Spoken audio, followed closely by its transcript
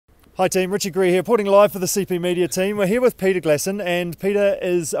Hi team, Richard Greer here, reporting live for the CP Media team. We're here with Peter Glasson, and Peter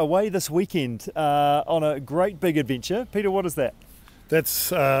is away this weekend on a great big adventure. Peter, what is that?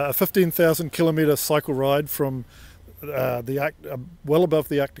 That's a 15,000 kilometre cycle ride from well above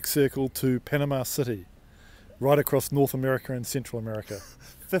the Arctic Circle to Panama City, right across North America and Central America.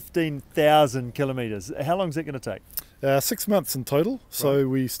 15,000 kilometres. How long is that going to take? 6 months in total. So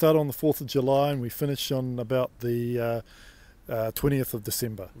we start on the 4th of July and we finish on about the 20th of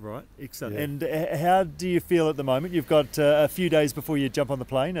December. Right, excellent. Yeah. And how do you feel at the moment? You've got a few days before you jump on the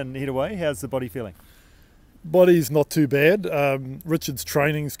plane and head away. How's the body feeling? Body's not too bad. Richard's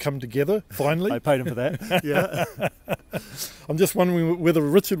training's come together, finally. I paid him for that. Yeah. I'm just wondering whether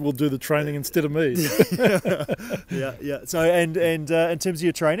Richard will do the training instead of me. Yeah. So, and in terms of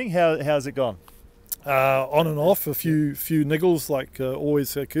your training, how's it gone? On and off, a few niggles like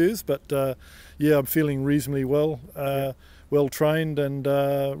always occurs, but yeah, I'm feeling reasonably well trained and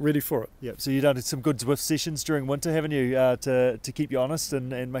ready for it. Yep. So you've done some good Zwift sessions during winter, haven't you, to keep you honest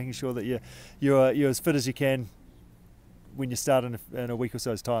and making sure that you're as fit as you can when you start in a week or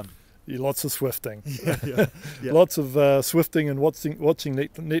so's time. Yeah, lots of swifting. Yeah. Lots of swifting and watching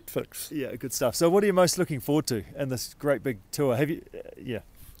Netflix. Yeah, good stuff. So what are you most looking forward to in this great big tour? Have you?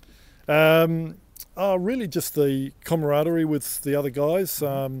 Really just the camaraderie with the other guys.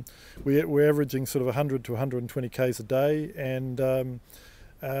 We're averaging sort of 100 to 120 k's a day, and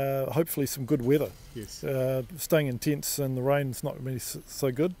hopefully some good weather. Yes. Staying in tents in the rain's not really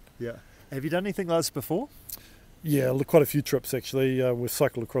so good. Yeah. Have you done anything like this before? Yeah, quite a few trips actually. We've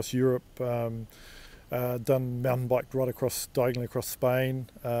cycled across Europe, done mountain biked right diagonally across Spain,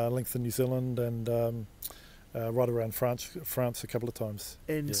 length of New Zealand, and right around France a couple of times.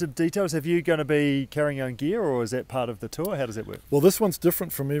 And some details, have you going to be carrying your own gear, or is that part of the tour? How does that work? Well, this one's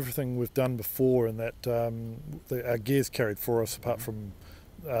different from everything we've done before in that our gear's carried for us apart from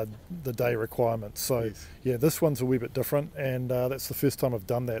the day requirements. So yes. Yeah, this one's a wee bit different, and that's the first time I've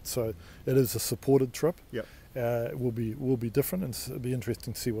done that, so it is a supported trip. Yep. It will be different, and it'll be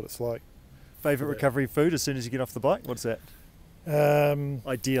interesting to see what it's like. Favourite recovery food as soon as you get off the bike? What's that?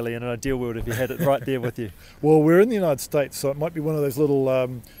 Ideally, in an ideal world, if you had it right there with you. Well, we're in the United States, so it might be one of those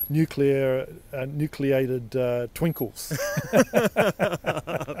little nucleated twinkles.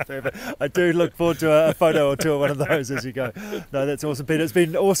 Perfect. I do look forward to a photo or two of one of those as you go. No, that's awesome, Peter. It's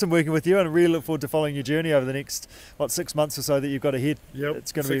been awesome working with you, and I really look forward to following your journey over the next 6 months or so that you've got ahead. Yep,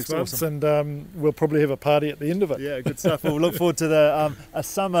 it's going to be 6 months, awesome. and we'll probably have a party at the end of it. Yeah, good stuff. We'll look forward to the a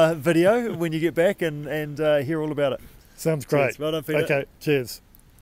summer video when you get back and hear all about it. Sounds great. Cheers. Well done, Peter. Okay, cheers.